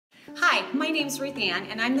Hi, my name's Ruth Ann,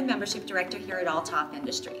 and I'm the Membership Director here at Althoff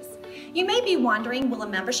Industries. You may be wondering, will a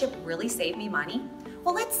membership really save me money?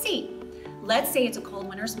 Well, let's see. Let's say it's a cold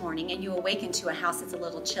winter's morning and you awaken to a house that's a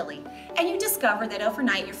little chilly, and you discover that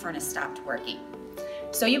overnight your furnace stopped working.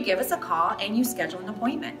 So you give us a call and you schedule an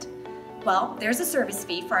appointment. Well, there's a service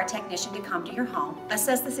fee for our technician to come to your home,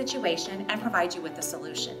 assess the situation, and provide you with a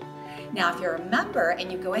solution. Now, if you're a member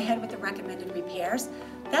and you go ahead with the recommended repairs,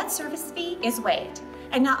 that service fee is waived.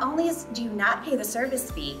 And not only do you not pay the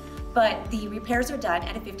service fee, but the repairs are done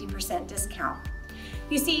at a 50% discount.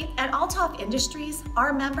 You see, at Althoff Industries,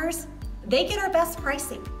 our members, they get our best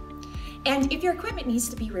pricing. And if your equipment needs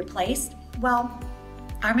to be replaced, well,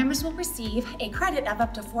 our members will receive a credit of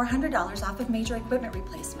up to $400 off of major equipment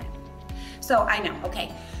replacement. So I know,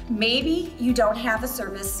 okay, maybe you don't have a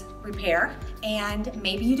service repair and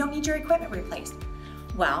maybe you don't need your equipment replaced.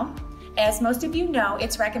 Well, as most of you know,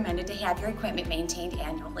 it's recommended to have your equipment maintained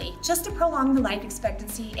annually just to prolong the life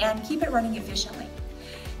expectancy and keep it running efficiently.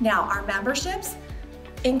 Now, our memberships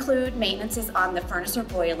include maintenances on the furnace or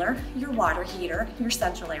boiler, your water heater, your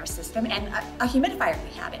central air system, and a humidifier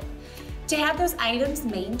if you have it. To have those items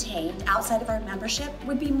maintained outside of our membership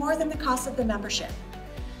would be more than the cost of the membership.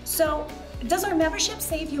 So, does our membership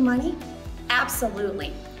save you money?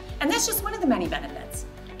 Absolutely. And that's just one of the many benefits.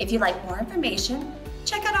 If you'd like more information,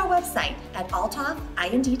 check out our website at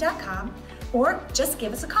altoffind.com or just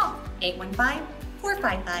give us a call,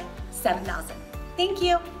 815-455-7000. Thank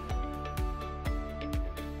you.